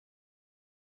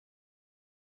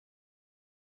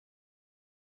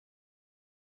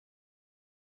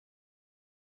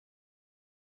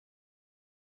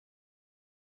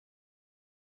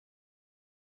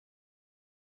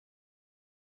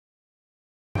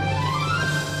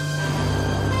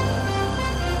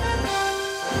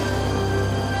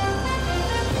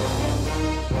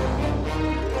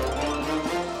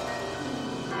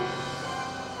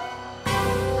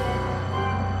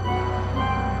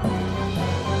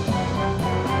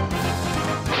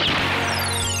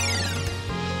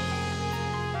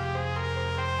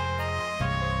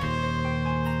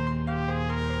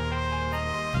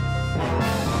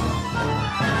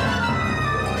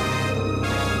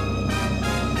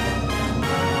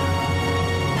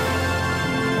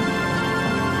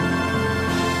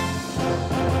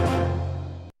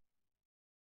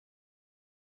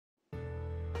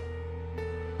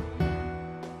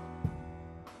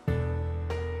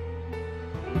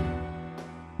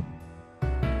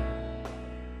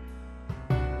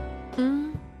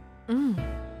Mm, mm.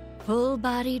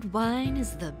 Full-bodied wine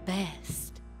is the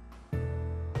best.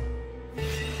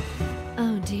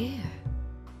 Oh dear.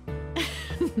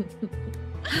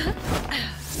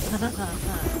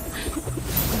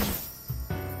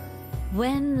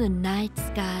 When the night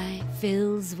sky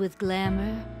fills with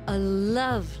glamour, a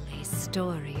lovely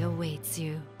story awaits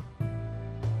you.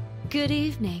 Good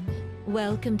evening.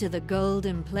 Welcome to the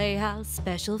Golden Playhouse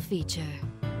special feature.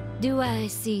 Do I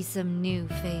see some new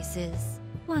faces?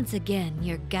 Once again,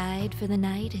 your guide for the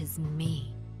night is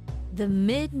me, the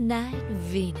Midnight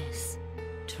Venus,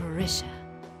 Trisha.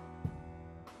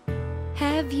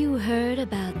 Have you heard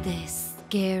about this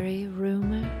scary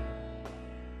rumor?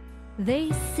 They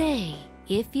say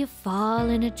if you fall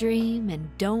in a dream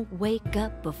and don't wake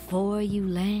up before you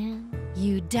land,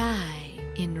 you die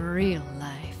in real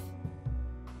life.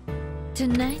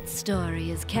 Tonight's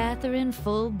story is Katherine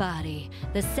Full Body,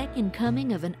 the second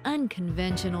coming of an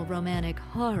unconventional romantic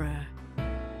horror.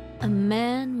 A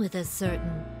man with a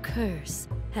certain curse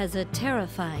has a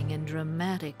terrifying and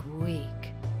dramatic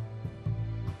week.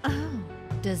 Oh,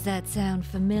 does that sound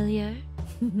familiar?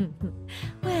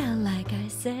 Well, like I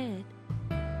said,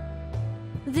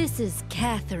 this is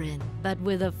Katherine, but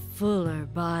with a fuller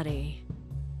body.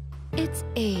 It's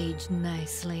aged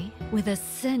nicely, with a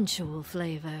sensual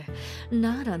flavor,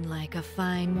 not unlike a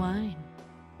fine wine.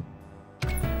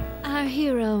 Our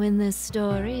hero in this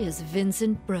story is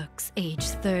Vincent Brooks, age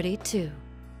 32.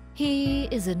 He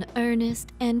is an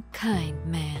earnest and kind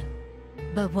man,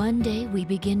 but one day we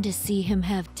begin to see him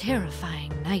have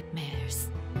terrifying nightmares.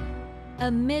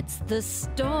 Amidst the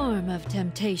storm of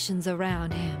temptations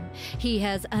around him, he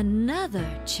has another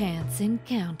chance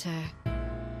encounter.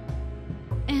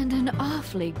 And an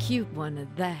awfully cute one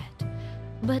at that.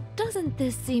 But doesn't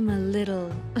this seem a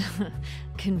little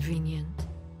convenient?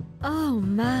 Oh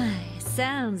my,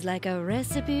 sounds like a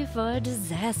recipe for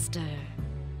disaster.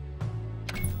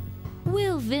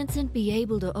 Will Vincent be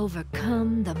able to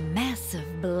overcome the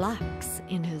massive blocks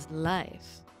in his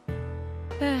life?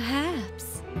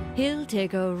 Perhaps he'll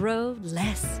take a road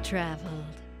less traveled.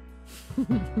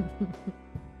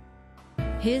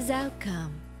 His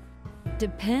outcome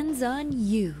depends on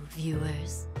you,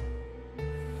 viewers.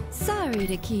 Sorry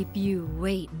to keep you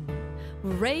waiting.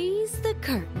 Raise the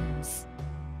curtains.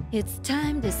 It's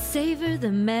time to savor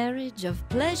the marriage of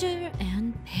pleasure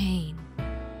and pain.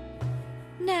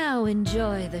 Now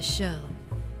enjoy the show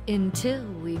until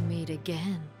we meet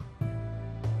again.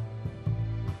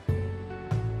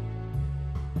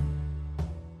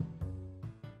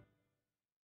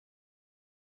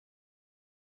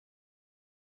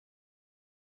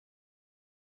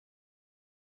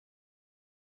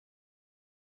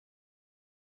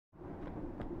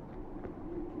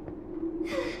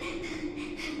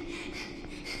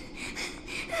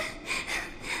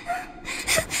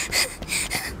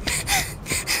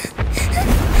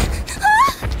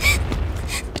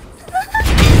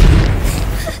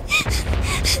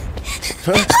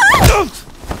 Oh no!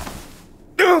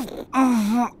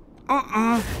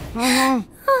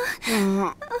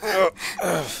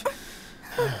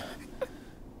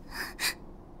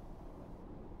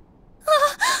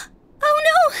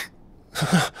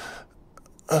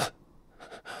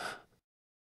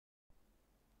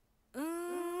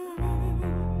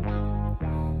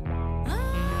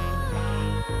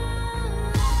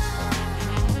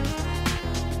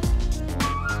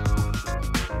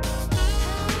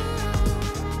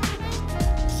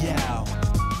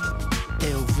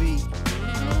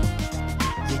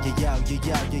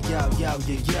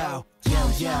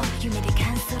 Yo, 夢で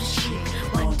カンソルシ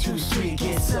ー One, two, three,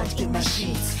 get sucked in my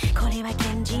sheets これは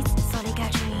現実、それが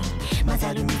dream 混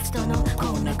ざる密度の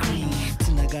こんなグリーンつ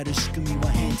ながる仕組み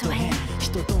はヘントヘン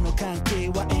人との関係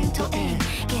はエンドエン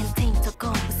原点と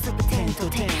ゴン結ぶ点と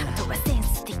点あとはセン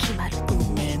スで決まる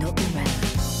運命の運命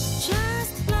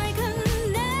Just like a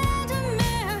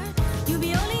nightmare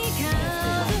指折り数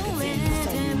え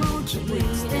てもきれい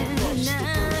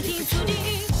な人に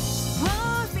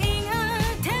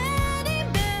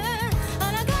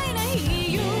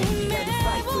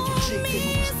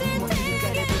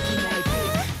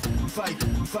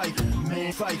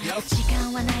時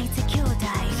間はないぜ兄弟外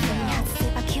せ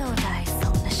ば兄弟そ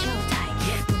んな正体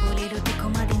登れるとこ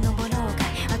まで登ろう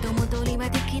が後戻りは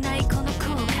できないこの後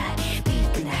悔ビ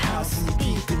ッグなハウスにビ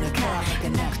ッグなカーが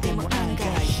なくても案外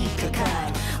引っかか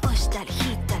る押したり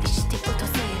引ったりして落と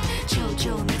せる頂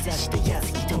上目指してやつ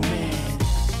一目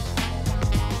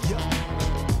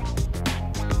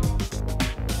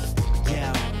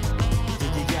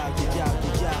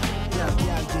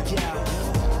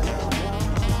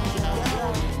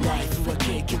ライフは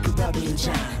結局バブルじ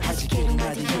ゃん弾ける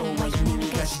まで要は夢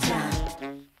見がちじゃん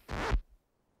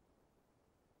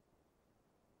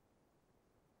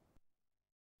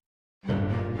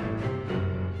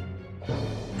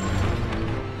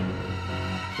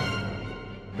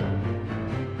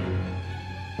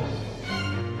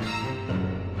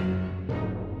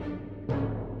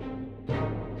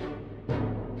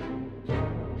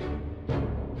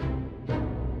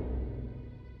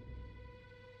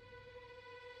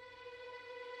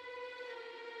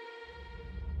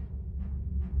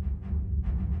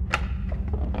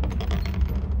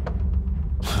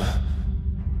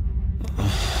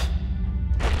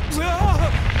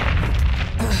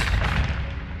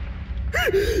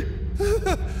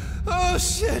Oh,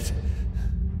 shit!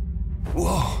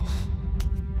 Whoa.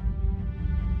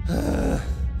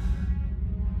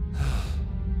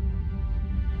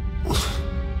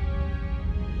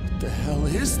 What the hell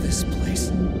is this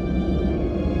place?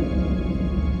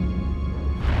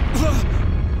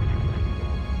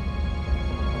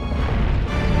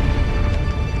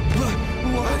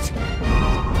 What?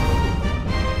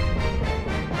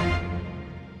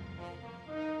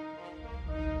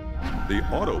 The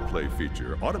autoplay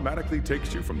feature automatically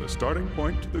takes you from the starting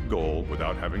point to the goal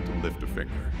without having to lift a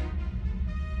finger.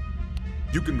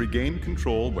 You can regain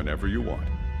control whenever you want.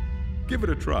 Give it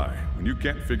a try when you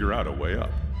can't figure out a way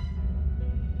up.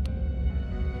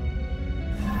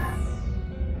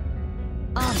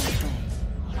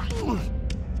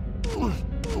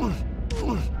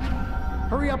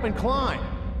 Hurry up and climb!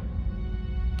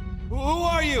 Who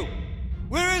are you?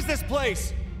 Where is this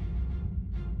place?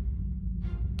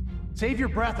 Save your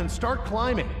breath and start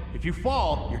climbing. If you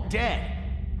fall, you're dead.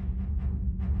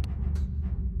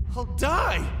 I'll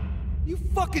die! You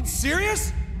fucking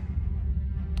serious?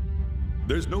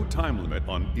 There's no time limit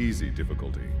on easy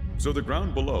difficulty, so the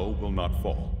ground below will not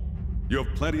fall. You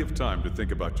have plenty of time to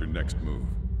think about your next move.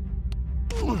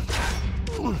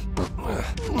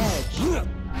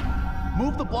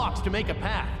 Move the blocks to make a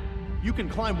path. You can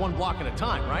climb one block at a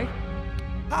time, right?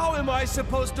 How am I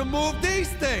supposed to move these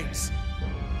things?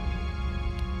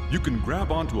 You can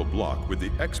grab onto a block with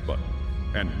the X button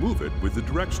and move it with the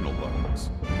directional buttons.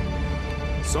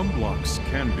 Some blocks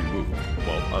can be moved,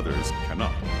 while others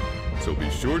cannot, so be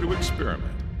sure to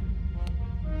experiment.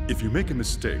 If you make a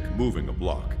mistake moving a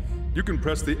block, you can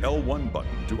press the L1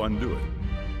 button to undo it.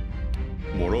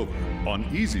 Moreover, on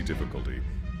easy difficulty,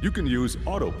 you can use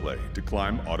autoplay to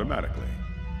climb automatically.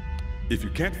 If you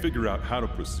can't figure out how to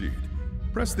proceed,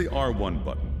 press the R1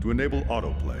 button to enable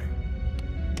autoplay.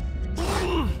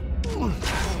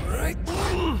 Alright,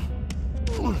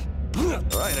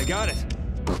 I got it.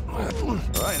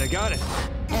 Alright, I got it.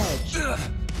 Edge.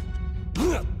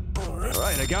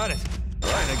 Alright, I got it.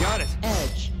 Alright, I got it.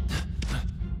 Edge.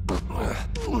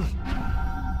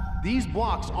 These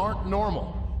blocks aren't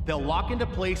normal. They'll lock into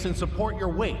place and support your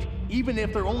weight, even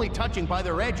if they're only touching by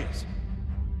their edges.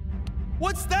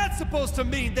 What's that supposed to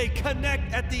mean, they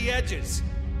connect at the edges?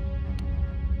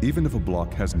 Even if a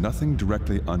block has nothing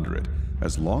directly under it,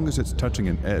 as long as it's touching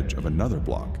an edge of another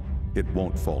block, it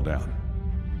won't fall down.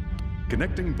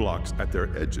 Connecting blocks at their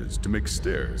edges to make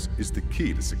stairs is the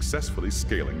key to successfully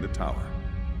scaling the tower.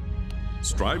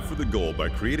 Strive for the goal by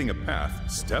creating a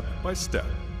path step by step.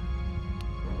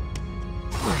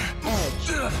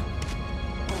 Edge.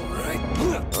 Alright,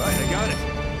 I got it.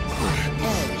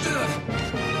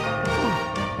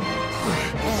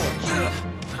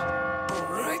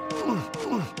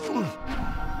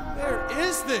 Where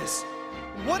is this?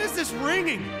 What is this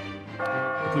ringing?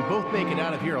 If we both make it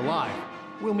out of here alive,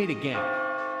 we'll meet again.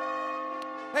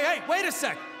 Hey, wait a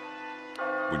sec!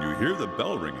 When you hear the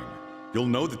bell ringing, you'll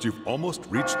know that you've almost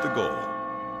reached the goal.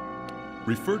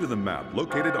 Refer to the map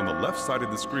located on the left side of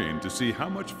the screen to see how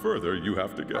much further you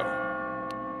have to go.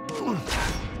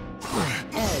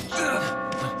 Edge.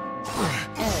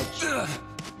 Edge.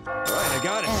 Alright, I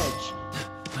got it. Edge.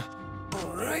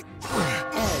 Alright.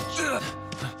 Edge.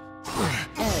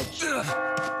 Edge. Edge.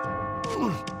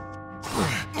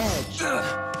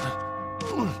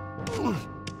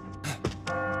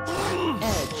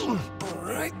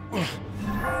 Alright.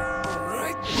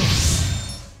 Alright.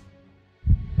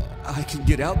 I can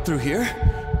get out through here.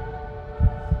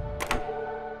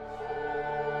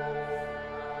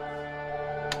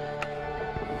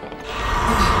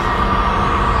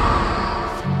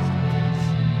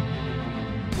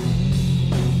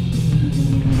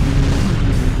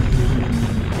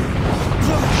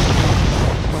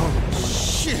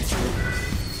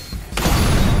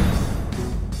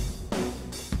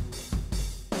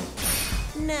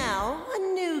 Now, a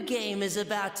new game is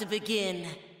about to begin.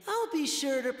 I'll be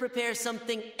sure to prepare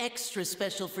something extra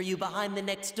special for you behind the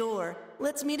next door.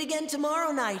 Let's meet again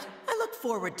tomorrow night. I look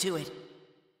forward to it.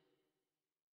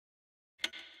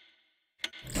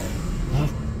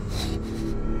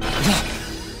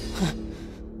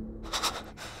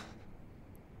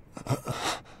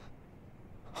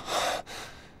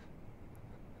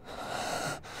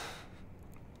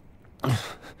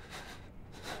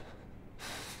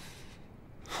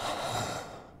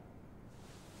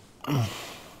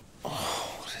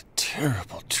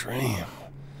 Terrible dream.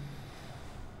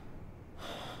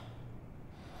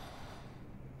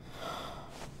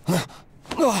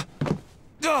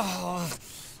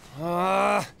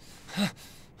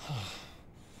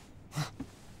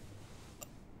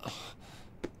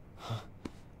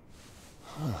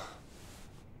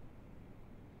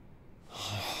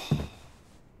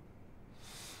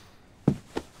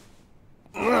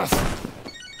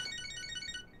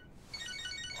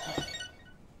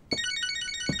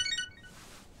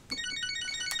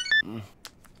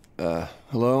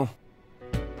 Hello?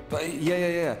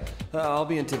 Yeah. I'll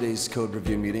be in today's code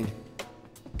review meeting.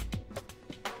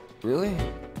 Really?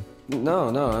 No,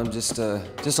 I'm just a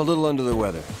little under the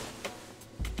weather.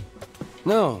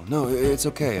 No, it's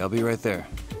okay. I'll be right there.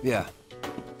 Yeah.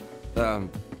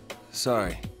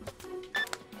 Sorry.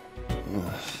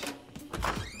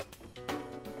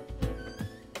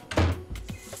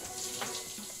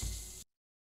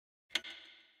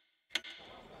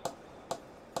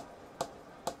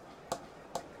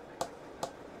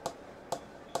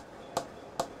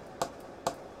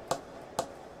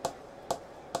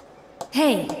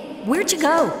 Hey, where'd you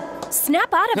go?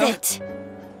 Snap out of it!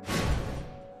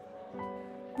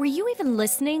 Were you even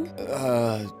listening?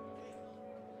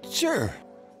 Sure.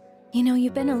 You know,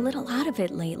 you've been a little out of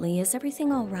it lately. Is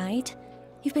everything all right?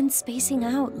 You've been spacing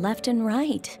out left and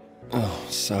right. Oh,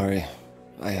 sorry.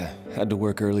 I had to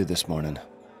work early this morning.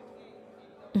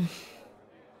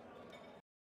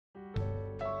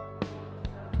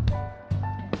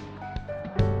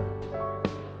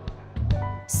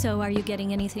 So are you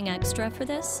getting anything extra for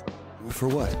this? For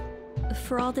what?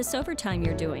 For all this overtime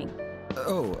you're doing.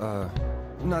 Oh,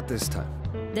 not this time.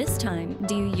 This time,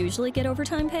 do you usually get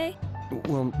overtime pay?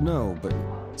 Well, no, but...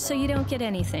 So you don't get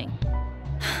anything.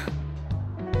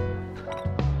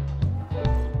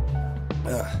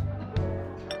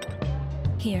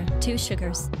 Here, 2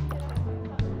 sugars.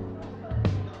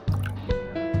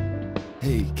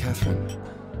 Hey, Katherine.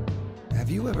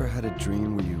 Have you ever had a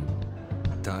dream where you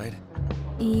died?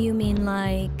 You mean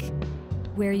like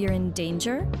where you're in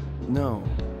danger? No,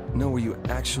 where you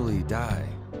actually die.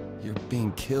 You're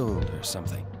being killed or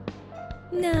something.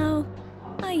 No,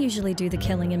 I usually do the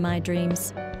killing in my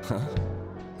dreams. Huh?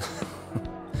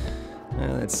 Yeah,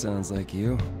 that sounds like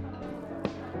you.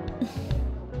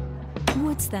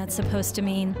 What's that supposed to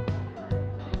mean?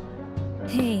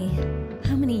 Hey,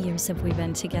 how many years have we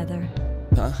been together?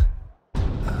 Huh?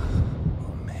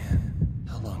 Oh man,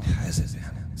 how long has it been?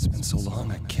 It's been so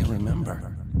long I can't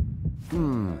remember.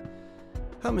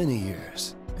 How many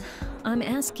years? I'm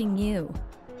asking you.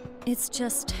 It's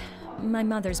just, my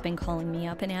mother's been calling me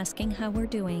up and asking how we're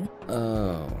doing.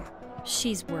 Oh.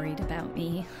 She's worried about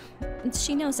me.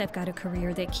 She knows I've got a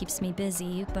career that keeps me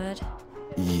busy, but...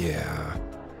 Yeah.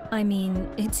 I mean,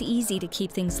 it's easy to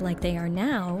keep things like they are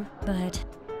now, but...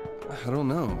 I don't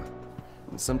know.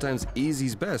 Sometimes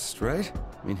easy's best, right?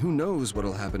 I mean, who knows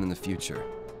what'll happen in the future?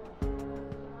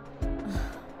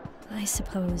 I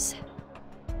suppose.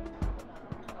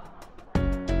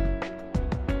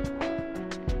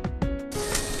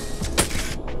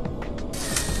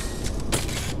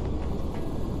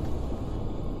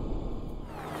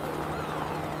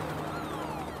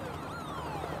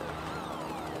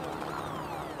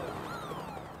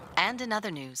 And in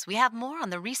other news, we have more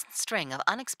on the recent string of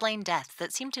unexplained deaths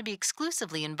that seem to be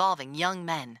exclusively involving young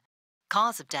men.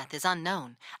 Cause of death is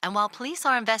unknown, and while police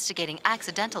are investigating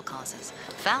accidental causes,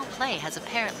 foul play has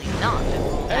apparently not been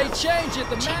ruled out. Hey, change it!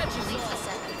 The match is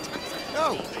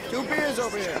on! No! 2 beers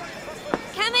over here!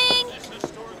 Coming!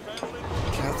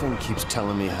 Catherine keeps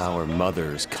telling me how her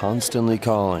mother's constantly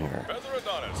calling her.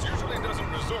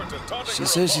 She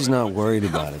says she's not worried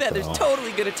about it, Feather's though.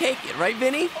 totally gonna take it, right,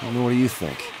 Vinny? What do you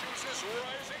think?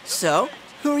 So,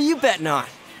 who are you betting on?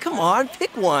 Come on,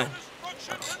 pick one.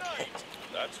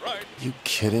 You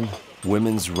kidding?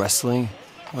 Women's wrestling?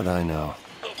 What I know.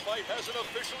 The fight hasn't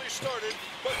officially started,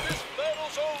 but this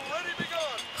battle's already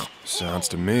begun. Sounds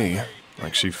to me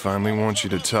like she finally wants you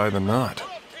to tie the knot.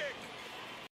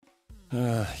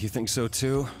 You think so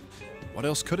too? What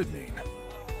else could it mean?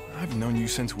 I've known you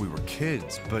since we were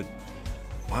kids, but...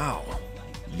 Wow.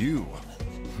 You.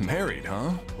 Married,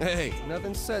 huh? Hey,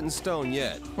 nothing's set in stone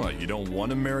yet. What, you don't want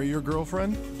to marry your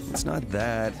girlfriend? It's not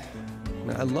that.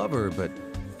 I love her, but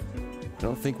I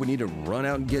don't think we need to run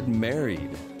out and get married.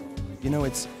 You know,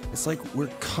 it's like we're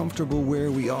comfortable where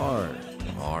we are.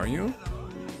 Are you?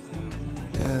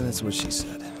 Yeah, that's what she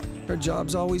said. Her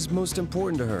job's always most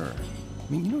important to her.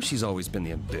 I mean, you know she's always been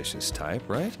the ambitious type,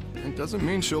 right? It doesn't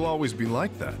mean she'll always be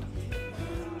like that.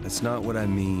 That's not what I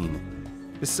mean.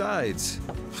 Besides,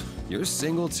 you're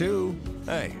single too.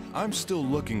 Hey, I'm still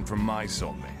looking for my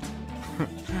soulmate.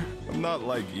 I'm not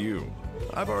like you.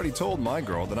 I've already told my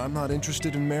girl that I'm not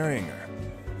interested in marrying her.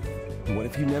 What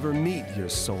if you never meet your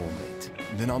soulmate?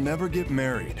 Then I'll never get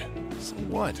married. So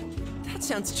what? That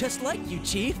sounds just like you,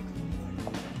 Chief.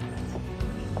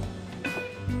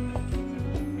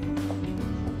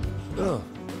 Oh,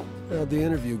 how'd the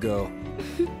interview go?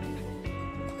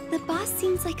 The boss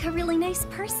seems like a really nice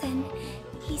person.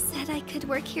 He said I could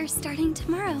work here starting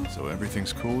tomorrow. So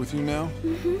everything's cool with you now?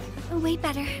 Mm-hmm. Way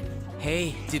better.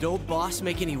 Hey, did old boss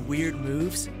make any weird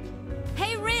moves?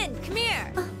 Hey, Rin!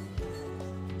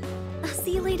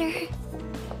 See you later.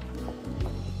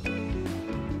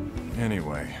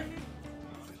 Anyway,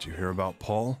 did you hear about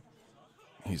Paul?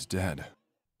 He's dead.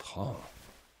 Paul?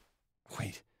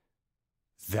 Wait,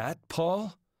 that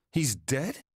Paul? He's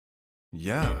dead?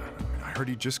 Yeah, I heard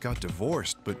he just got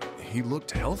divorced, but he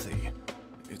looked healthy.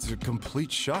 It's a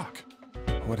complete shock.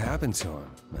 What happened to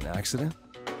him? An accident?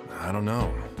 I don't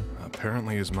know.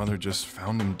 Apparently his mother just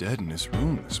found him dead in his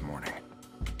room this morning.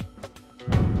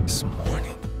 This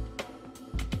morning?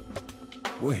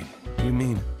 Wait, you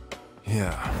mean...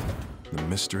 Yeah, the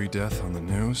mystery death on the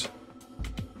news?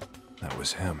 That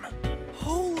was him.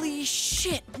 Holy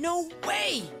shit, no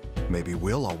way! Maybe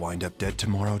we'll all wind up dead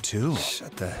tomorrow, too.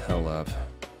 Shut the hell up.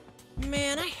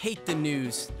 Man, I hate the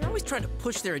news. They're always trying to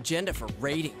push their agenda for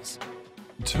ratings.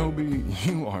 Toby,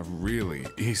 you are really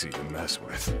easy to mess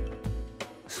with.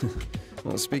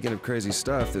 Well, speaking of crazy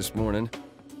stuff, this morning,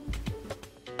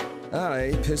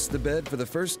 I pissed the bed for the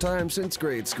first time since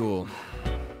grade school.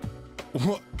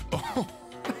 What? Oh,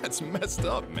 that's messed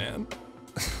up, man.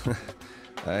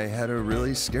 I had a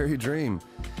really scary dream,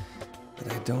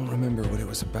 but I don't remember what it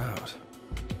was about.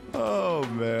 Oh,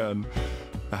 man.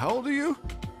 How old are you?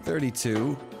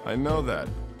 32. I know that.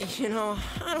 You know,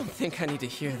 I don't think I need to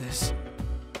hear this.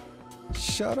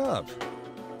 Shut up.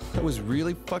 I was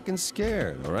really fucking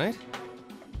scared, all right?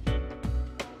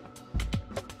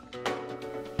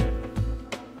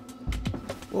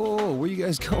 Whoa, where you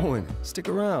guys going? Stick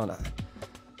around.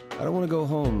 I don't want to go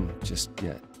home just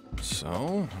yet. So,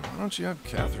 why don't you have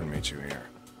Katherine meet you here?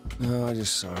 No, I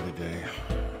just saw her today.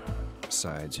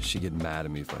 Besides, she'd get mad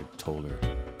at me if I told her.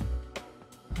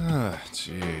 Ah,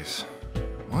 jeez.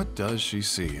 What does she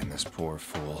see in this poor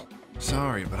fool?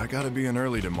 Sorry, but I gotta be in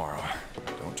early tomorrow.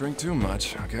 Don't drink too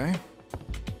much, okay?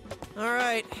 All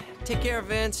right, take care,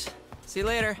 Vince. See you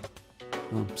later.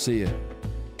 Well, see ya.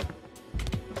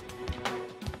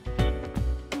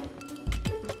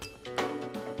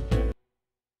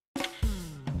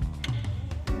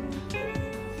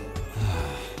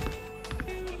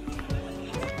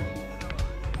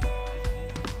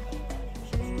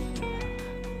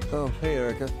 Oh, hey,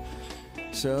 Erica.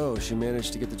 So, she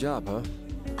managed to get the job, huh?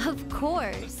 Of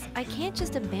course. I can't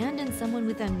just abandon someone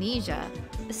with amnesia,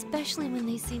 especially when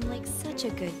they seem like such a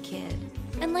good kid.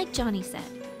 And like Johnny said,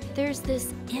 there's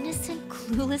this innocent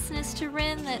cluelessness to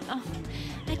Rin that,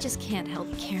 I just can't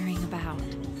help caring about.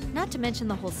 Not to mention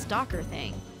the whole stalker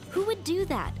thing. Who would do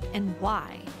that, and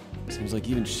why? Seems like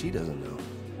even she doesn't know.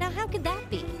 Now how could that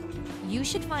be? You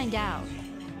should find out.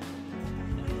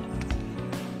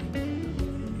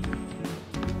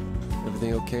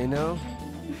 Everything okay now?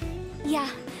 Yeah,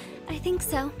 I think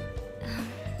so.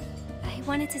 I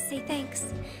wanted to say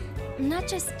thanks. Not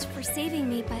just for saving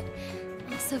me, but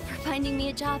also for finding me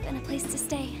a job and a place to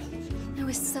stay. I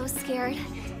was so scared.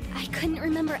 I couldn't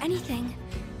remember anything.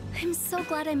 I'm so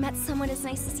glad I met someone as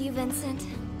nice as you, Vincent.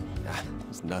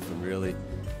 It's nothing really.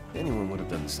 Anyone would have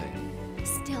done the same.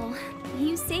 Still,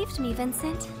 you saved me,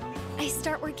 Vincent. I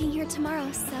start working here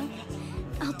tomorrow, so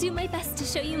I'll do my best to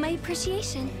show you my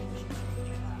appreciation.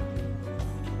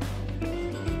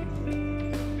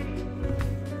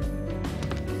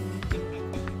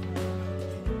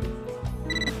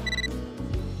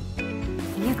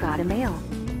 You got a mail.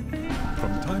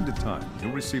 From time to time,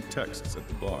 you'll receive texts at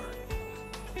the bar.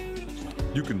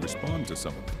 You can respond to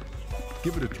some of them.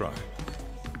 Give it a try.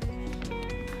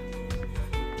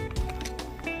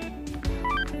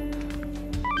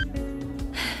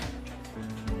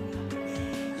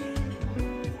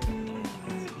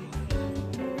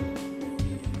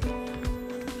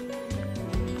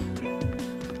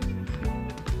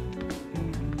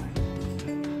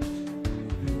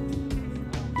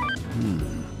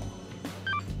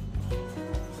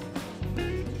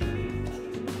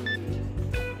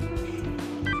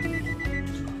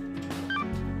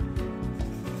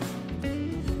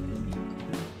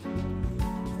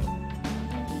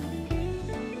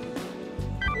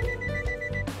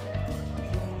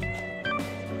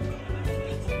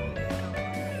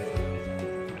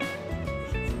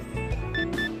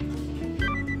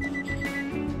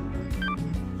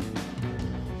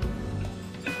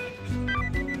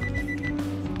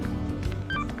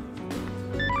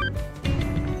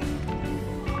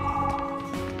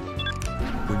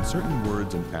 When certain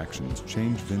words and actions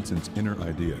change Vincent's inner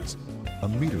ideas, a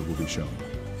meter will be shown.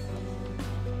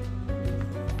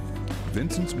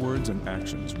 Vincent's words and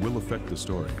actions will affect the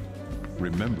story.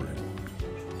 Remember it.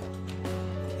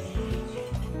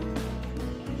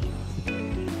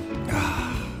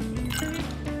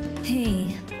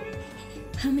 Hey,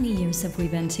 how many years have we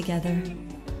been together?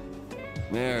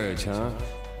 Marriage, huh?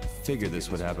 Figured this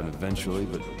would happen eventually,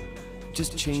 but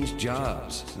just changed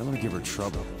jobs. I don't want to give her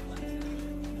trouble.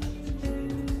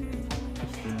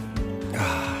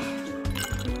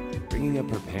 Bringing up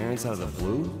her parents out of the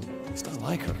blue? It's not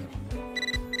like her.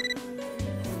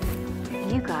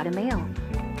 You got a mail.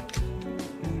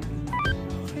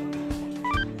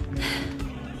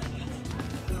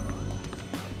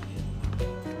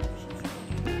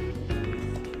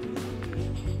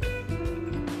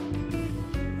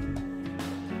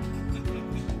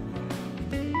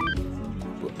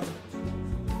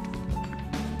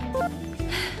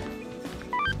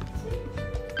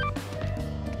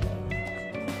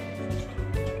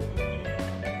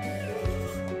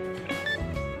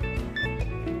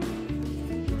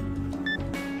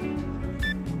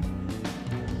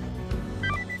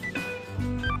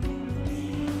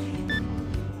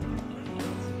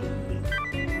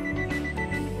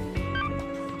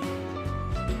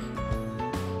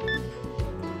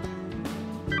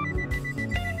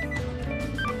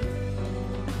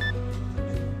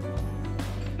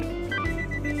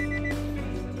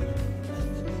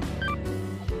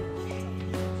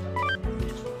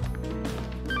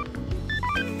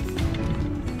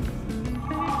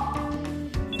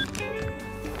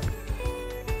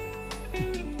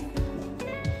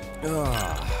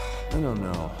 I don't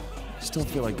know. I still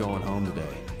feel like going home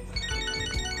today.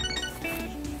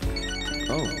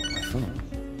 Oh, my phone.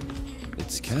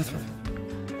 It's Katherine.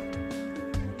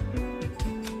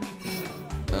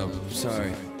 Oh,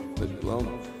 sorry. But, well,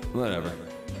 whatever.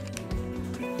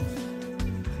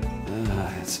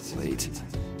 It's late.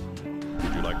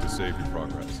 Would you like to save your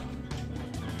progress?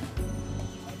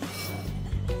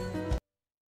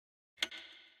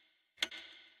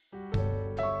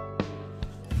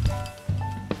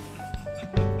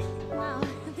 Wow,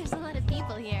 there's a lot of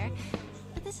people here.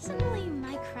 But this isn't really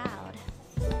my crowd.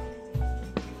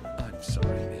 I'm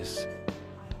sorry, miss.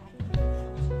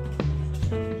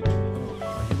 Oh,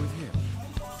 are you with him?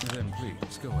 Then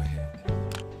please, go ahead.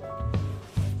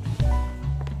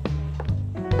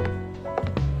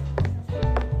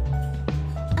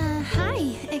 Hi.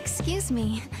 Excuse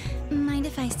me. Mind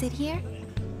if I sit here?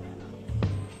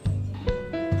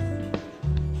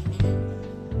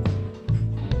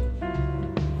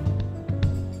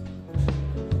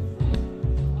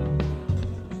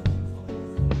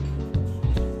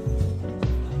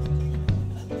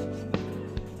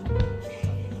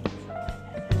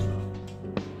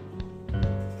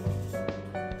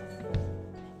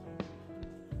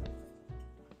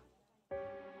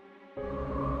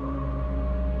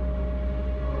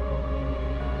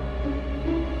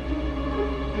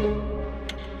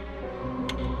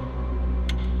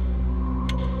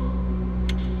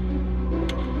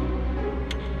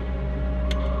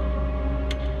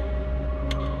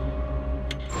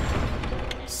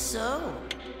 So,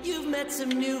 you've met some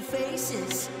new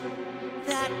faces.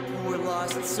 That poor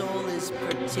lost soul is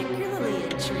particularly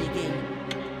intriguing.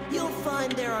 You'll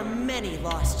find there are many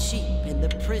lost sheep in the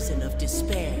prison of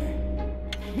despair.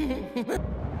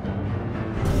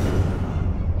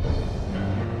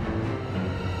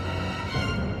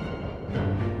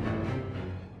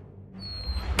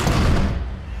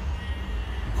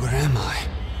 Where am I?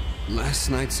 Last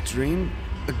night's dream?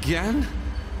 Again?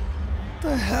 What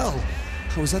the hell?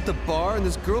 I was at the bar and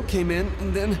this girl came in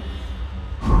and then...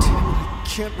 Damn it, I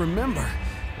can't remember.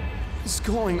 What's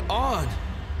going on?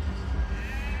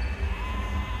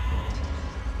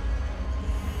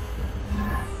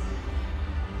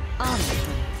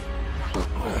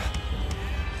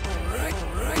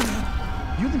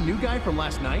 You the new guy from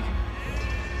last night?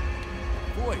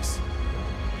 Voice.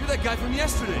 You're that guy from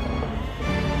yesterday.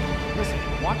 Listen,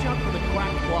 watch out for the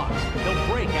cracked blocks. They'll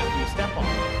break after you step on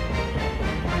them.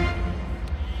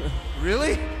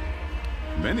 Really?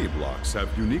 Many blocks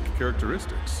have unique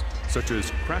characteristics, such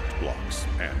as cracked blocks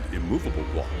and immovable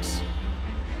blocks.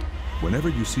 Whenever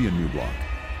you see a new block,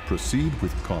 proceed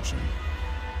with caution.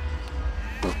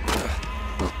 I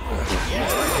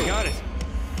got it.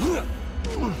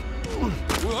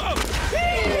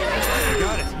 I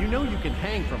got it. You know you can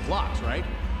hang from blocks, right?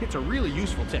 It's a really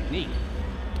useful technique.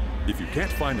 If you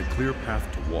can't find a clear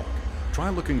path to walk, try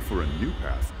looking for a new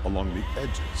path along the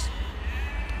edges.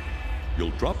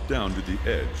 You'll drop down to the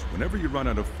edge whenever you run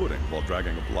out of footing while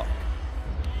dragging a block.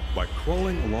 By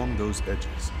crawling along those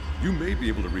edges, you may be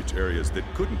able to reach areas that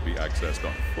couldn't be accessed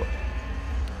on foot.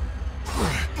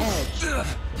 Edge.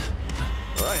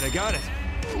 All right, I got it.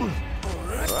 All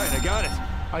right, I got it.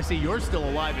 I see you're still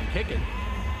alive and kicking.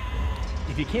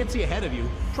 If you can't see ahead of you,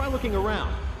 try looking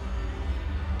around.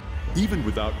 Even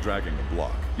without dragging a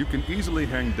block, you can easily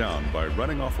hang down by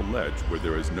running off a ledge where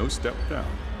there is no step down.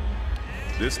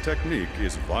 This technique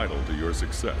is vital to your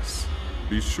success.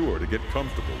 Be sure to get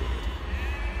comfortable with it.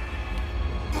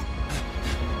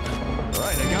 All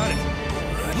right, I got it.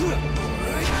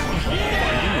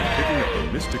 Finding and picking up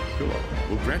the mystic pillow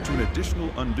will grant you an additional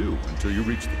undo until you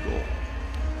reach the goal.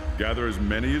 Gather as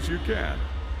many as you can.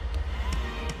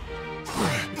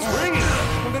 It's ringing!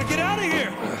 I'm gonna get out of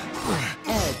here!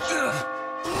 Edge.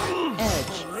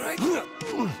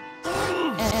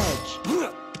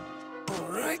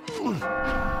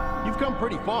 You've come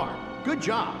pretty far. Good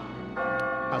job.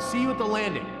 I'll see you at the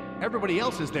landing. Everybody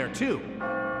else is there too.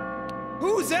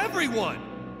 Who's everyone?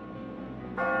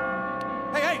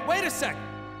 Hey, wait a sec!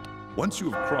 Once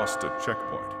you have crossed a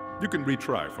checkpoint, you can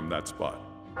retry from that spot.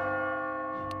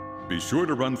 Be sure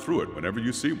to run through it whenever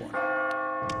you see one.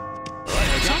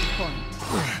 Checkpoint.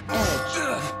 Edge.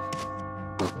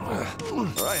 All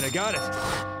right, I got it.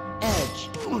 Edge.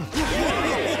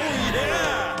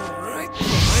 Yeah! All right.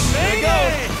 I made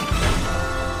it!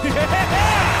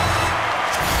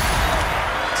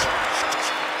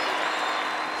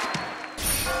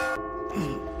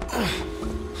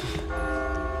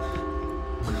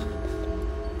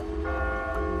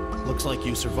 Looks like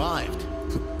you survived.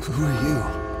 Who are you?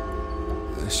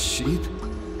 A sheep?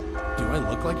 Do I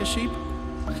look like a sheep?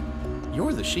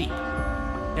 You're the sheep.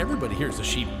 Everybody here's a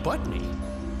sheep but me.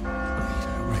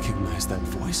 I recognize that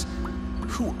voice.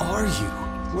 Who are you?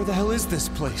 Where the hell is this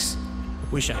place?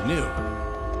 Wish I knew.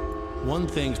 One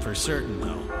thing's for certain,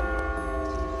 though.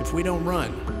 If we don't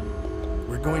run,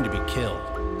 we're going to be killed.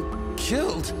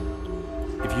 Killed?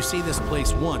 If you see this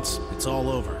place once, it's all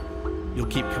over. You'll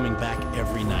keep coming back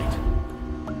every night.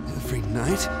 Every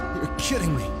night? You're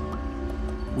kidding me.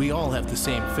 We all have the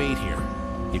same fate here.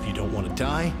 If you don't want to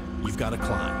die, you've got to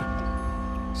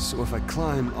climb. So if I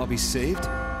climb, I'll be saved?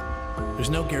 There's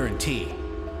no guarantee.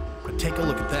 But take a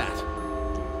look at that.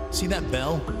 See that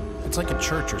bell? It's like a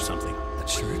church or something. A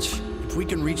church? If we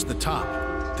can reach the top,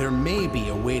 there may be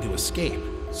a way to escape.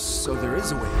 So there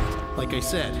is a way out? Like I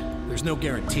said, there's no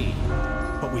guarantee.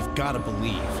 But we've got to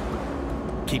believe.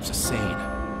 It keeps us sane.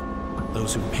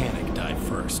 Those who panic die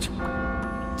first.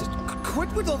 Just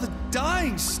quit with all the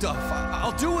dying stuff.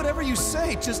 I'll do whatever you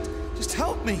say. Just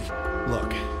help me.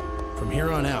 Look, from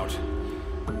here on out,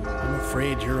 I'm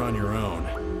afraid you're on your own.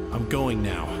 I'm going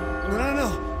now.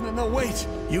 No, wait.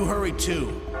 You hurry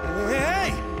too.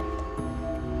 Hey!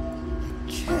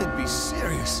 You can't be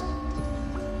serious.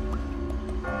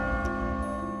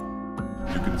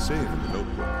 You can save in the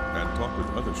notebook and talk with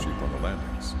other sheep on the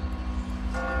landings.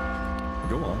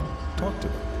 Go on, talk to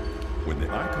them. When the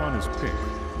icon is pink,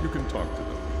 you can talk to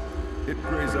them. It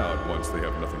grays out once they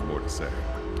have nothing more to say.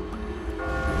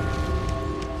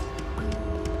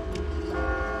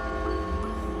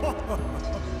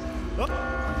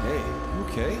 Hey, you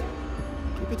okay?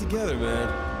 Keep it together, man.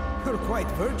 You're quite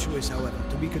virtuous, however,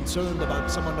 to be concerned about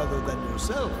someone other than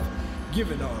yourself,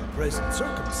 given our present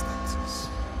circumstances.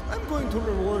 I'm going to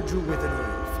reward you with an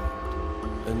oil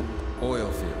field. An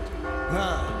oil field?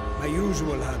 Ah, my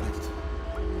usual habit.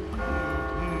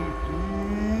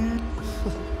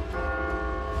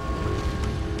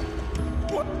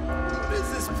 What is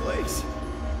this place?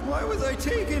 Why was I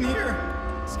taken here?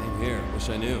 Same here. Wish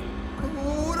I knew.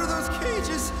 What are those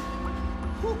cages?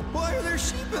 Why are there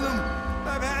sheep in them?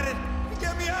 I've had it.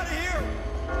 Get me out of here!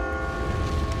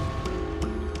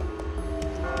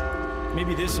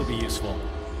 Maybe this will be useful.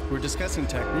 We're discussing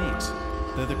techniques.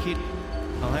 They're the key.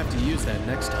 I'll have to use that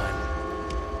next time.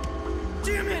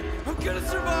 Damn it! I'm gonna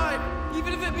survive,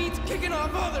 even if it means kicking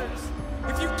off others.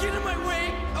 If you get in my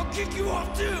way, I'll kick you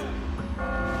off too.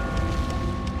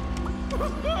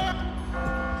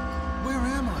 Where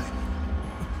am I?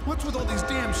 What's with all these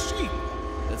damn sheep?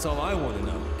 That's all I want to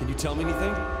know. Can you tell me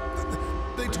anything?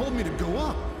 They told me to go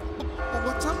up.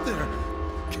 What's up there?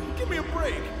 Give me a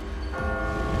break.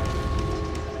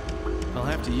 I'll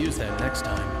have to use that next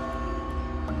time.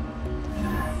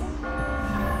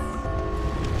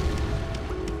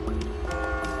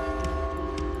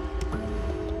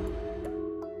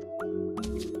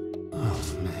 Oh,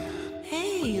 man.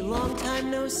 Hey, long time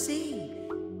no see.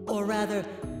 Or rather,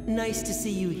 nice to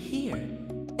see you here.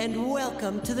 And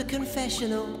welcome to the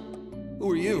confessional.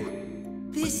 Who are you?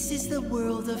 This is the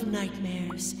world of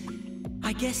nightmares.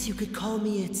 I guess you could call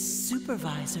me its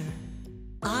supervisor.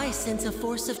 I sense a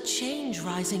force of change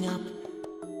rising up.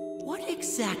 What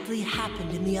exactly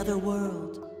happened in the other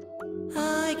world?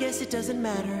 I guess it doesn't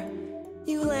matter.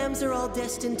 You lambs are all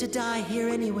destined to die here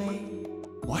anyway.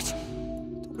 What?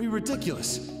 Don't be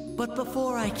ridiculous. But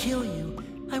before I kill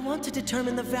you, I want to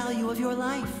determine the value of your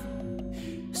life.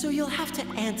 So you'll have to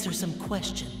answer some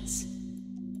questions.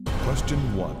 Question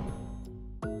 1.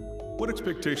 What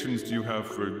expectations do you have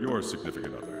for your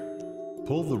significant other?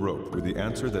 Pull the rope with the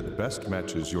answer that best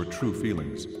matches your true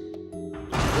feelings.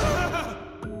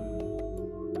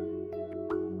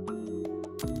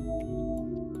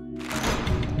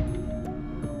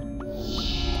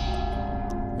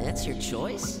 That's your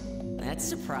choice? That's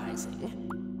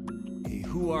surprising. Hey,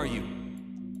 who are you?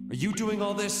 Are you doing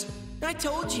all this? I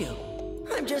told you.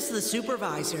 I'm just the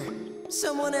supervisor.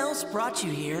 Someone else brought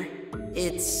you here.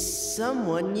 It's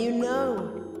someone you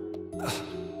know.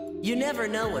 You never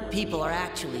know what people are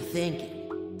actually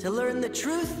thinking. To learn the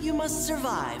truth, you must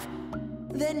survive.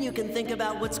 Then you can think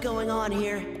about what's going on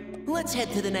here. Let's head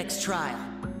to the next trial.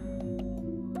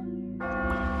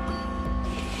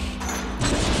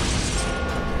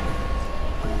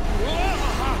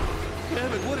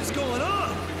 Damn it, what is going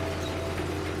on?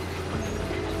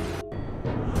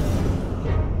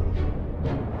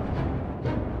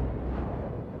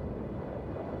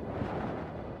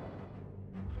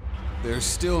 There's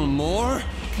still more?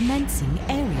 Commencing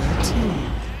Area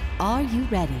 2. Are you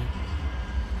ready?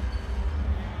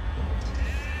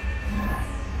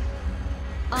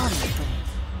 On the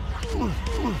way.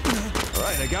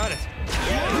 Alright, I got it.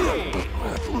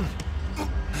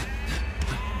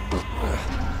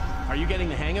 Are you getting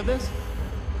the hang of this?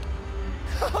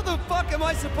 How the fuck am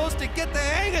I supposed to get the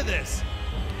hang of this?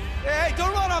 Hey,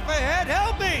 don't run off ahead,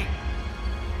 help me!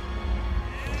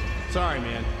 Sorry,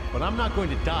 man, but I'm not going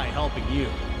to die helping you.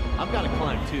 I've got to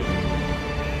climb too.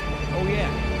 Oh yeah,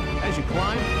 as you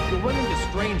climb, you'll run into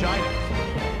strange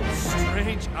items.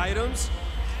 Strange items?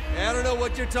 I don't know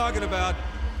what you're talking about.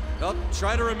 I'll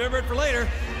try to remember it for later.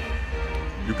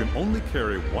 You can only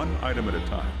carry one item at a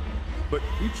time, but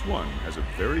each one has a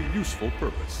very useful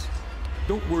purpose.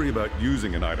 Don't worry about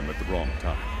using an item at the wrong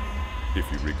time. If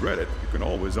you regret it, you can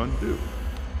always undo.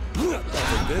 When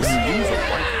you use a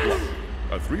white block,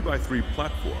 a 3x3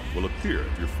 platform will appear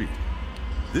at your feet.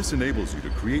 This enables you to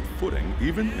create footing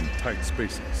even in tight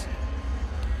spaces.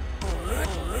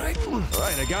 Alright,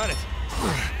 I got it.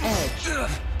 Edge.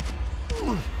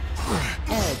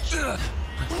 Edge. Edge.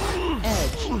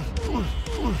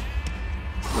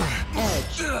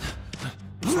 Edge.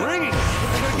 It's ringing! I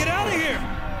gotta get out of here!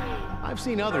 I've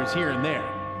seen others here and there.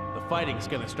 The fighting's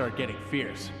gonna start getting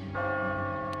fierce.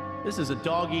 This is a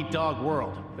dog-eat-dog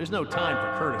world. There's no time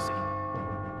for courtesy.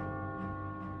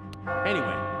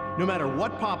 Anyway, no matter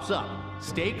what pops up,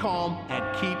 stay calm and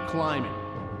keep climbing.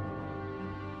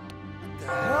 What the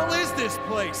hell is this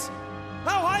place?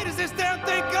 How high does this damn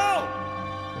thing go?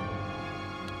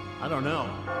 I don't know.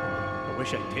 I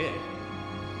wish I did.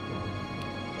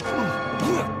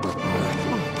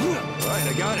 Right,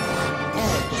 I got it.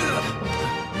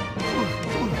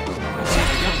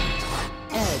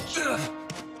 Edge. Edge.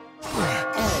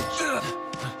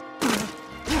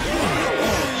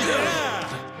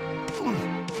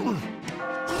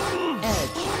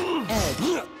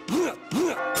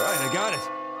 Right, I got it.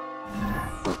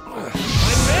 I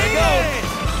made it!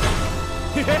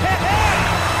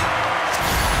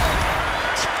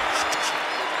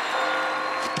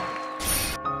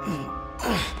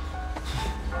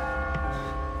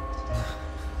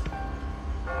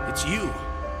 It's you.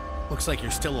 Looks like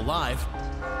you're still alive.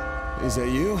 Is that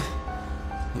you?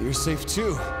 You're safe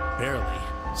too. Barely.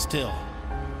 Still.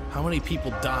 How many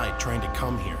people died trying to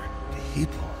come here?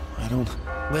 People? I don't...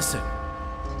 Listen.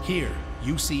 Here,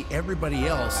 you see everybody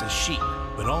else as sheep.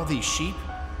 But all these sheep,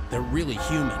 they're really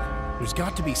human. There's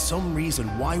got to be some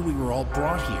reason why we were all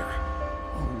brought here.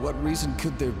 What reason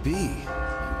could there be?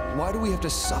 Why do we have to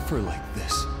suffer like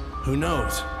this? Who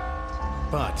knows?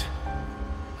 But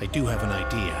I do have an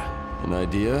idea. An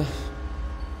idea?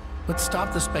 Let's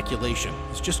stop the speculation.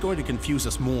 It's just going to confuse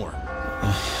us more.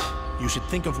 You should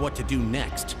think of what to do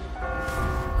next.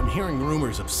 I'm hearing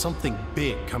rumors of something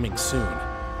big coming soon.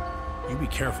 You be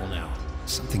careful now.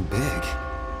 Something big?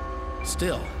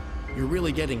 Still, you're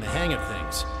really getting the hang of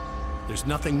things. There's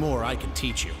nothing more I can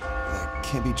teach you. That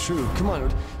can't be true. Come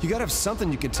on, you gotta have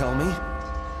something you can tell me.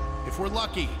 If we're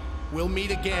lucky, we'll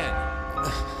meet again.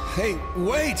 Hey,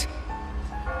 wait!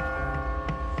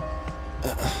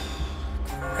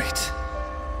 Great.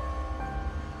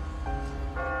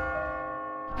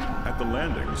 At the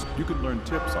landings, you can learn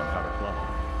tips on how to climb.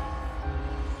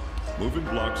 Moving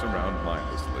blocks around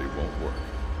mindlessly won't work.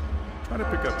 Try to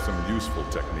pick up some useful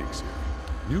techniques here.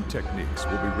 New techniques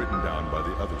will be written down by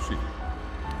the other sheep.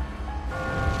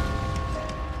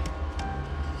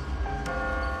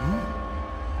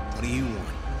 What do you want?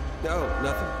 No,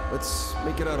 nothing. Let's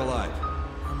make it out alive.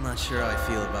 I'm not sure how I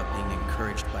feel about being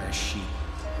encouraged by a sheep.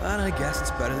 But I guess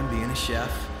it's better than being a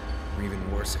chef. Or even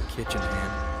worse, a kitchen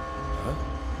hand. Huh?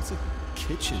 What's a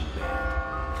kitchen band?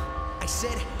 I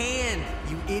said hand,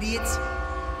 you idiots!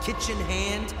 kitchen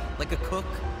hand, like a cook?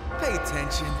 Pay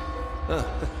attention. Oh,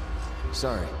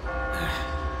 sorry.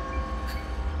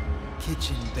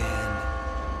 Kitchen band.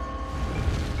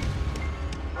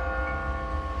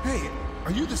 Hey,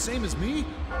 are you the same as me?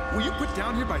 Were you put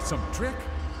down here by some trick?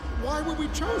 Why were we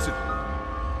chosen?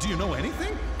 Do you know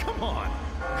anything? Come on.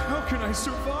 How can I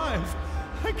survive?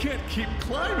 I can't keep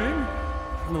climbing.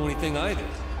 I don't know anything either.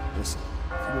 Listen,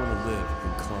 if you want to live,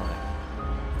 then climb.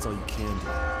 That's all you can do.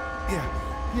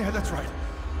 Yeah, that's right.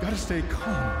 Gotta stay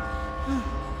calm.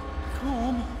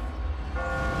 Calm.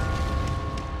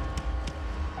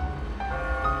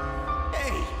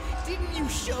 Hey, didn't you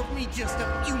shove me just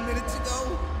a few minutes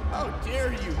ago? How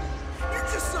dare you? You're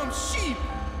just some sheep.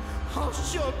 I'll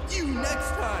shove you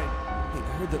next time. Hey,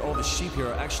 I heard that all the sheep here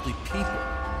are actually people.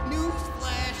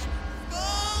 Newsflash,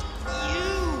 fuck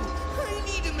you! I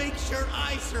need to make sure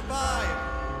I survive.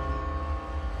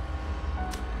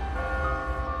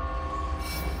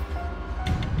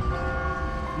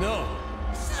 No.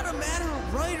 It's not a matter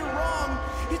of right or wrong.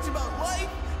 It's about life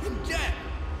and death.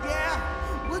 Yeah?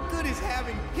 What good is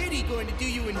having pity going to do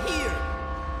you in here?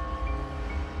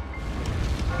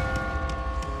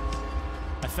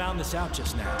 I found this out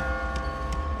just now.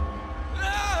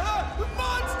 Ah! The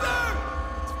monster!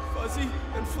 It's fuzzy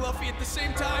and fluffy at the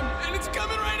same time, and it's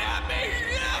coming right at me!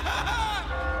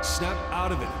 Snap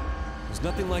out of it. There's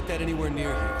nothing like that anywhere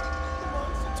near here. The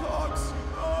monster talks.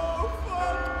 Oh,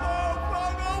 fuck! Oh,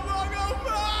 fuck! Oh, fuck! Oh,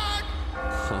 fuck!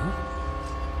 Huh?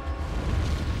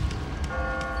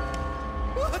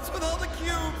 What's with all the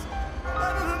cubes?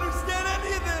 I don't understand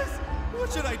any of this! What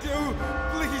should I do?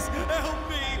 Please, help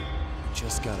me! You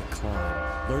just gotta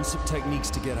climb. Learn some techniques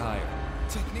to get higher.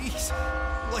 Techniques?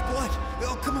 Like what?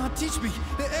 Oh, come on, teach me.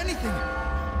 Anything.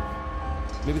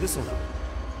 Maybe this'll help.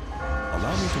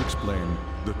 Allow me to explain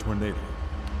the tornado.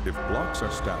 If blocks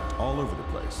are stacked all over the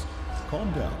place,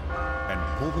 calm down and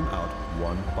pull them out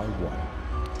one by one.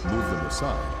 Move them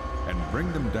aside and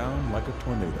bring them down like a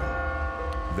tornado.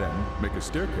 Then make a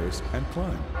staircase and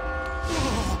climb.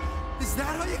 Whoa! Is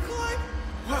that how you climb?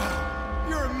 Wow,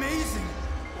 you're amazing.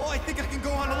 Oh, I think I can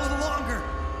go on a little longer.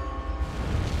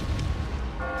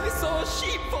 I saw a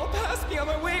sheep fall past me on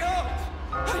my way up.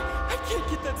 I can't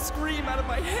get that scream out of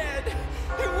my head.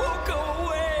 It won't go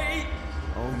away.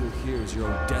 All you'll hear is your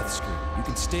own death scream. You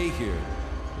can stay here.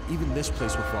 Even this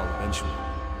place will fall eventually.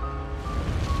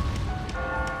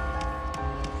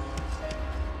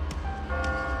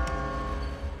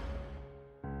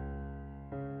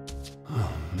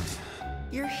 Oh, man.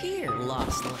 You're here,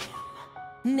 lost lamb.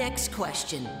 Next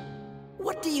question.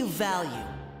 What do you value?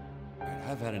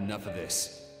 I've had enough of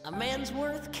this. A man's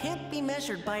worth can't be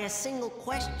measured by a single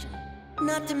question.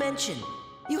 Not to mention,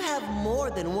 you have more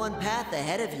than one path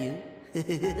ahead of you.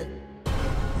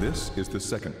 This is the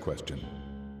second question.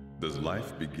 Does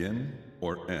life begin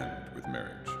or end with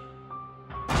marriage?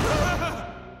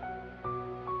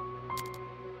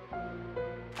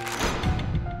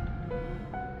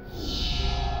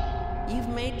 You've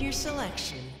made your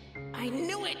selection. I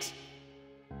knew it!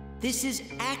 This is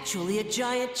actually a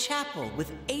giant chapel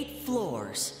with 8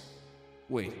 floors.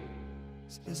 Wait,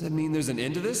 does that mean there's an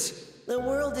end to this? The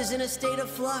world is in a state of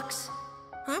flux.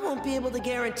 I won't be able to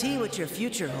guarantee what your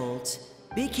future holds.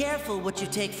 Be careful what you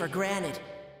take for granted.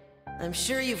 I'm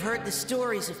sure you've heard the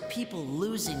stories of people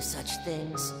losing such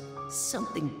things.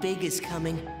 Something big is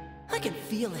coming. I can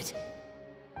feel it.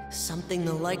 Something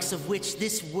the likes of which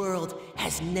this world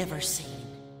has never seen.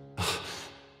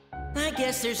 I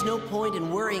guess there's no point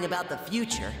in worrying about the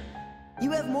future.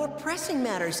 You have more pressing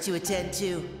matters to attend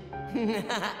to.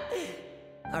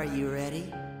 Are you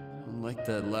ready? I don't like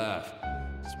that laugh.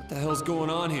 So what the hell's going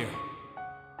on here?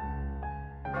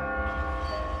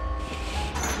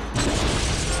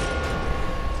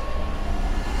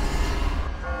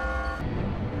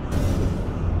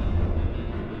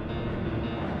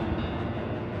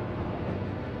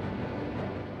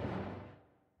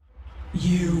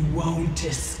 You won't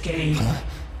escape. Huh?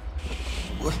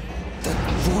 What?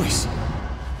 That voice?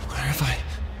 Where have I?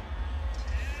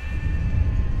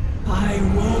 I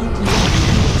won't let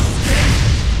you escape.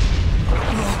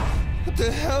 What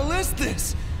the hell is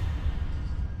this?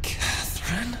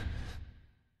 Katherine?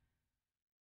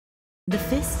 The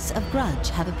Fists of Grudge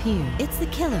have appeared. It's the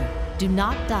killer. Do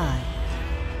not die.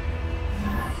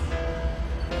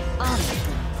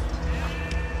 Honestly.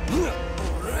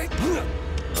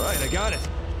 Alright, I got it.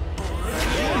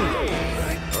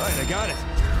 Alright, I got it.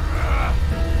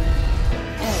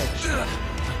 Edge.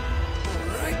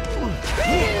 Alright.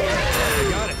 I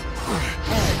got it.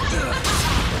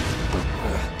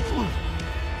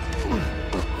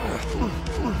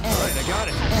 Alright, I got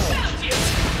it. Edge.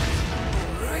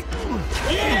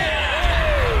 Alright.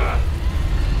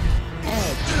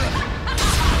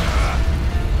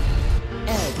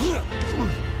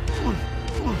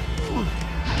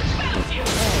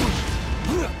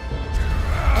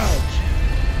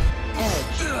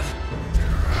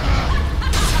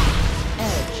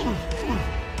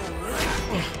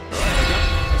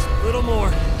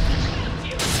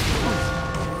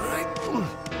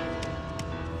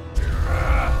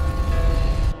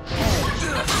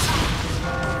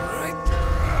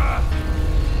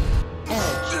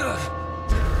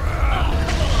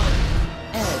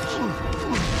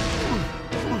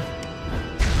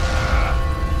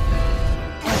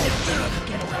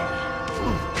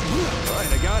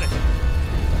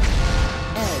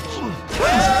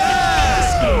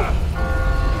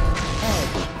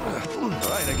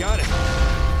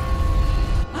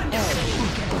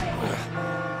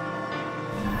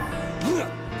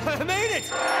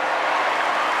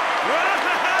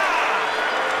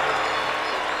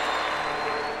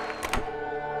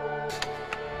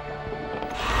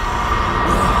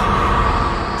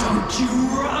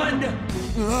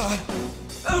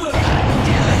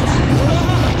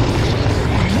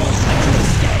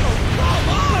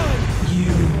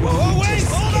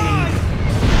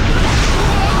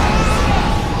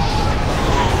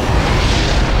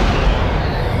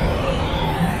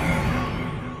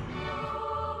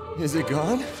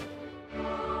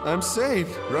 I'm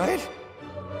safe, right?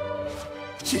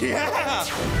 Yeah!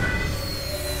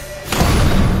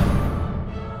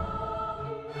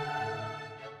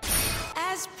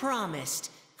 As promised,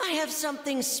 I have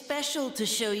something special to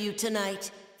show you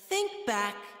tonight. Think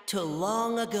back to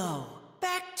long ago.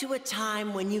 Back to a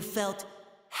time when you felt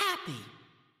happy.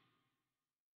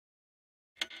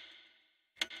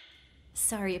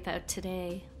 Sorry about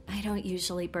today. I don't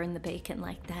usually burn the bacon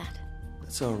like that.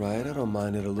 It's alright, I don't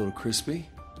mind it a little crispy.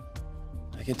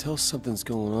 I can tell something's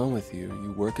going on with you.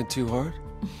 You working too hard?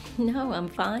 No, I'm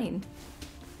fine.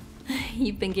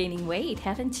 You've been gaining weight,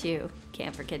 haven't you?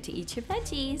 Can't forget to eat your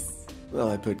veggies.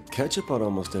 Well, I put ketchup on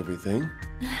almost everything.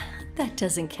 That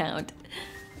doesn't count.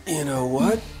 You know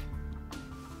what?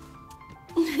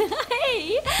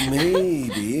 Hey!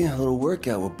 Maybe a little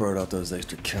workout will burn out those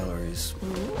extra calories.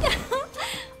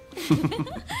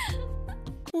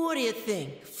 What do you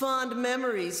think? Fond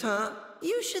memories, huh?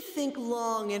 You should think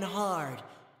long and hard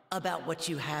about what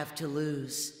you have to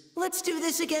lose. Let's do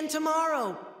this again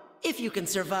tomorrow. If you can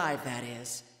survive, that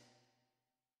is.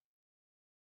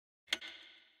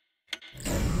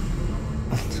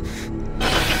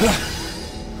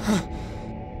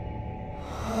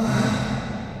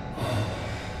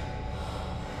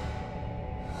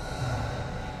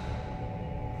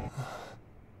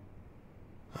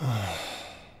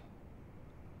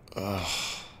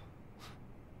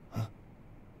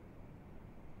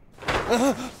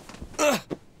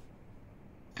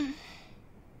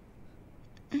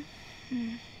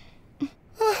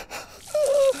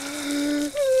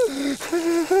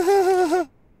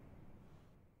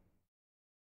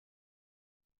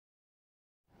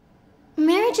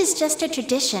 Marriage is just a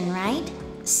tradition, right?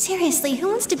 Seriously, who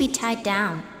wants to be tied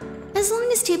down? As long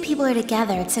as two people are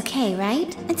together, it's okay,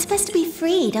 right? It's best to be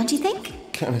free, don't you think?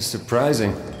 Kinda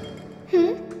surprising.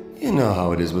 You know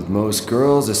how it is with most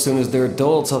girls. As soon as they're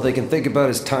adults, all they can think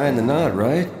about is tying the knot,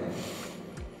 right?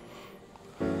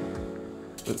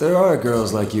 But there are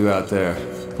girls like you out there.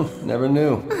 Never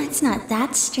knew. Oh, it's not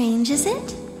that strange, is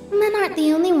it? Men aren't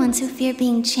the only ones who fear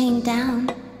being chained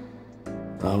down.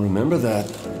 I'll remember that.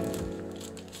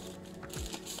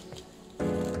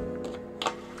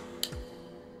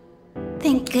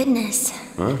 Thank goodness.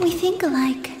 Huh? We think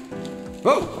alike.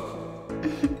 Whoa!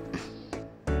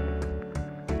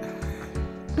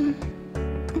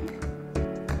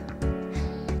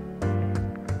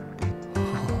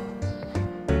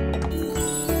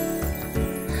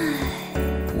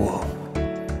 Whoa.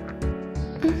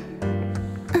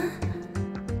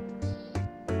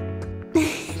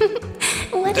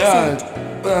 What is it?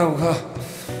 What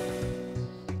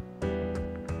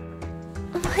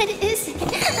is it?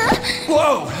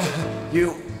 Whoa!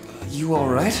 You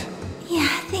alright? Yeah,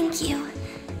 thank you.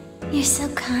 You're so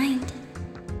kind.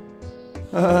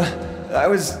 I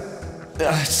was...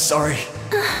 sorry.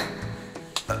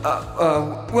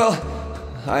 Well,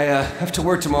 I have to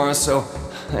work tomorrow, so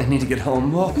I need to get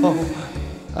home. Oh,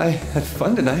 I had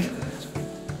fun tonight.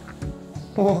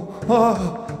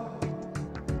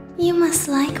 You must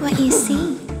like what you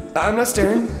see. I'm not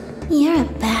staring. You're a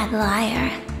bad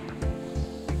liar.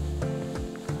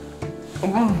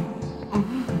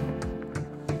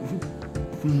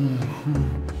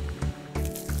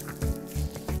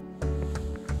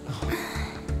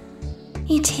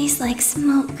 You taste like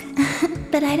smoke,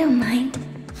 but I don't mind.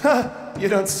 Ha! You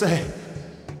don't say.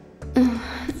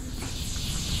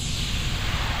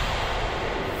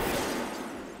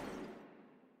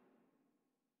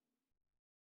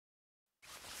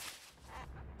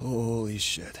 Holy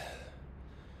shit.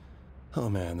 Oh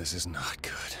man, this is not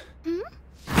good.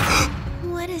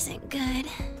 What isn't good?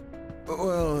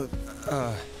 Well,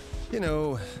 you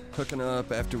know, hooking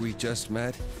up after we just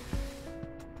met.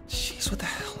 Jeez, what the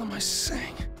hell am I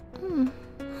saying?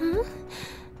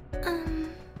 Huh?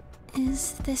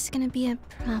 Is this gonna be a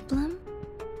problem?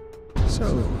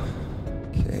 So,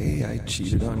 okay, I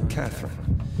cheated on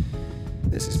Katherine.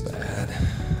 This is bad.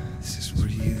 This is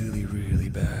really, really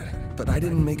bad. But I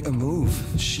didn't make a move.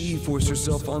 She forced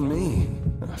herself on me.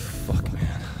 Oh, fuck,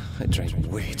 man. I drank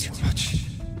way too much.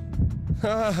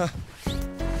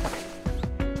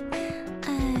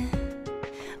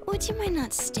 Would you mind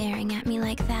not staring at me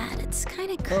like that? It's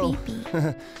kinda creepy.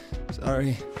 Oh.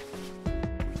 Sorry.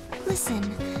 Listen,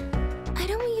 I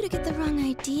don't want you to get the wrong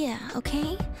idea,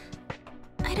 okay?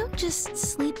 I don't just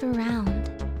sleep around.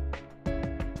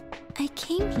 I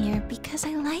came here because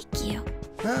I like you.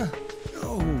 Huh?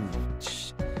 Oh.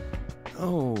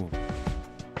 Oh.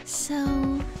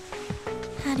 So,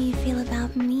 how do you feel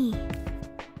about me?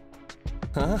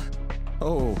 Huh?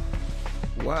 Oh.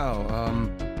 Wow,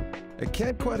 I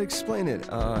can't quite explain it.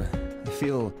 I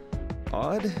feel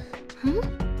odd. Huh?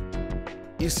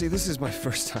 You see, this is my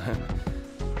first time.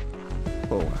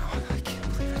 Oh, wow. I can't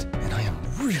believe it. And I am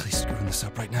really screwing this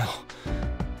up right now.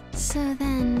 So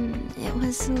then, it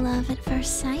was love at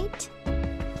first sight?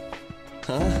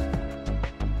 Huh?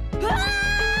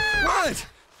 What?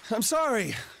 I'm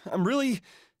sorry. I'm really...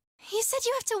 You said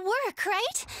you have to work,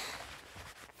 right?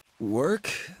 Work?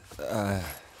 I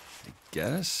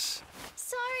guess?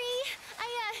 Sorry,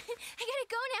 I gotta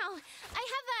go now. I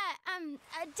have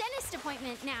a dentist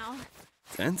appointment now.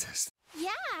 Dentist? Yeah,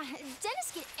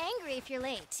 dentists get angry if you're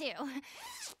late, too.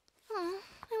 Oh,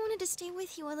 I wanted to stay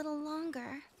with you a little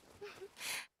longer.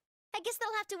 I guess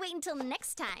they'll have to wait until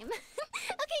next time.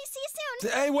 Okay, see you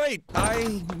soon! Hey, wait!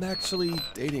 I'm actually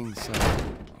dating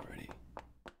someone already.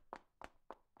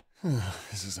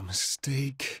 This is a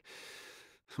mistake.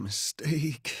 A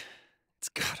mistake. It's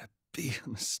gotta be a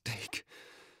mistake.